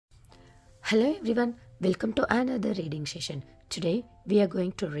Hello everyone, welcome to another reading session. Today we are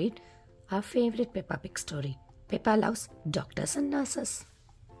going to read our favorite Peppa Pig story. Peppa loves doctors and nurses.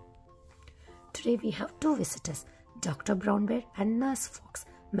 Today we have two visitors, Dr. Brown Bear and Nurse Fox.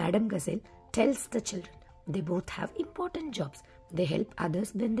 Madam Gazelle tells the children they both have important jobs. They help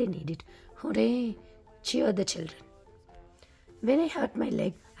others when they need it. Hooray! Cheer the children. When I hurt my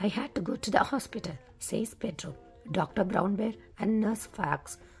leg, I had to go to the hospital, says Pedro. Dr. Brown Bear and Nurse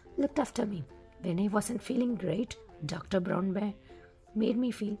Fox looked after me. When I wasn't feeling great, Dr. Brown Bear made me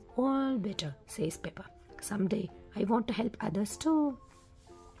feel all better, says Peppa. Someday I want to help others too.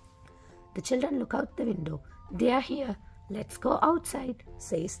 The children look out the window. They are here. Let's go outside,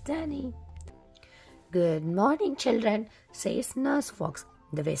 says Danny. Good morning, children, says Nurse Fox.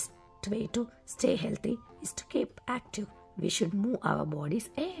 The best way to stay healthy is to keep active. We should move our bodies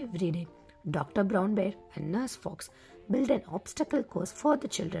every day. Dr. Brown Bear and Nurse Fox build an obstacle course for the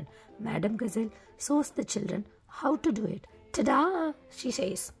children. Madam Gazelle shows the children how to do it. Ta-da! She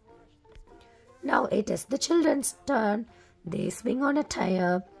says. Now it is the children's turn. They swing on a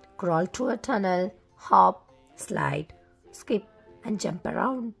tire, crawl through a tunnel, hop, slide, skip, and jump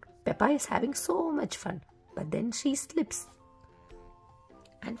around. Peppa is having so much fun, but then she slips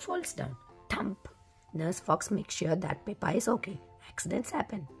and falls down. Thump! Nurse Fox makes sure that Peppa is okay. Accidents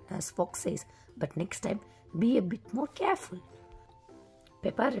happen, Nurse Fox says, but next time be a bit more careful.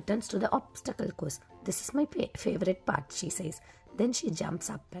 Peppa returns to the obstacle course. This is my favorite part, she says. Then she jumps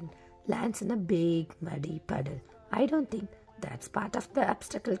up and lands in a big muddy puddle. I don't think that's part of the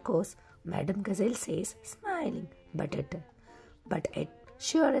obstacle course, Madam Gazelle says, smiling. But it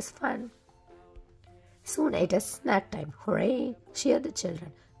sure is fun. Soon it is snack time. Hooray! Cheer the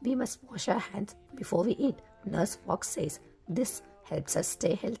children. We must wash our hands before we eat, Nurse Fox says. This helps us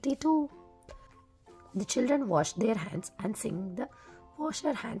stay healthy too. The children wash their hands and sing the wash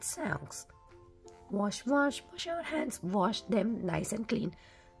our hands songs. Wash, wash, wash our hands, wash them nice and clean.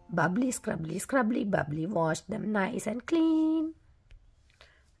 Bubbly, scrubbly, scrubbly, bubbly, wash them nice and clean.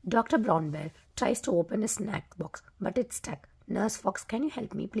 Dr. Brown Bear tries to open a snack box, but it's stuck. Nurse Fox, can you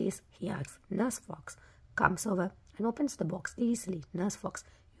help me please? He asks. Nurse Fox comes over and opens the box easily. Nurse Fox,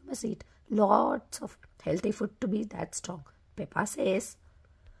 you must eat lots of healthy food to be that strong, Peppa says.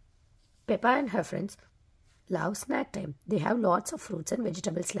 Peppa and her friends love snack time. They have lots of fruits and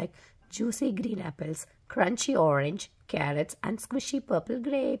vegetables like juicy green apples, crunchy orange, carrots, and squishy purple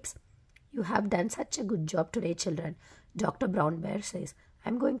grapes. You have done such a good job today, children, Dr. Brown Bear says.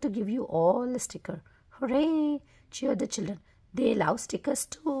 I'm going to give you all a sticker. Hooray! Cheer the children. They love stickers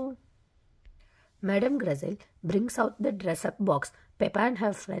too. Madam Gazelle brings out the dress-up box. Peppa and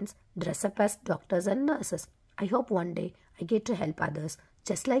her friends dress up as doctors and nurses. I hope one day I get to help others,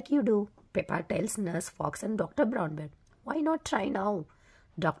 just like you do, Peppa tells Nurse Fox and Dr. Brown Bear. Why not try now?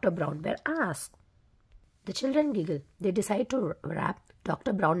 Dr. Brown Bear asks. The children giggle. They decide to wrap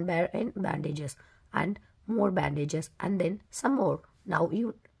Dr. Brown Bear in bandages and more bandages and then some more. Now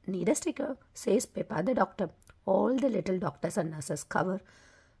you need a sticker, says Peppa the doctor. All the little doctors and nurses cover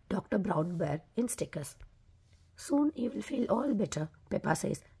Dr. Brown Bear in stickers. Soon you will feel all better, Peppa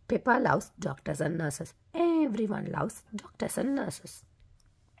says. Peppa loves doctors and nurses. Everyone loves doctors and nurses.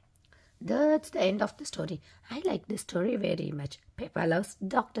 That's the end of the story. I like this story very much. Peppa loves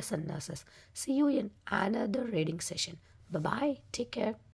doctors and nurses. See you in another reading session. Bye-bye. Take care.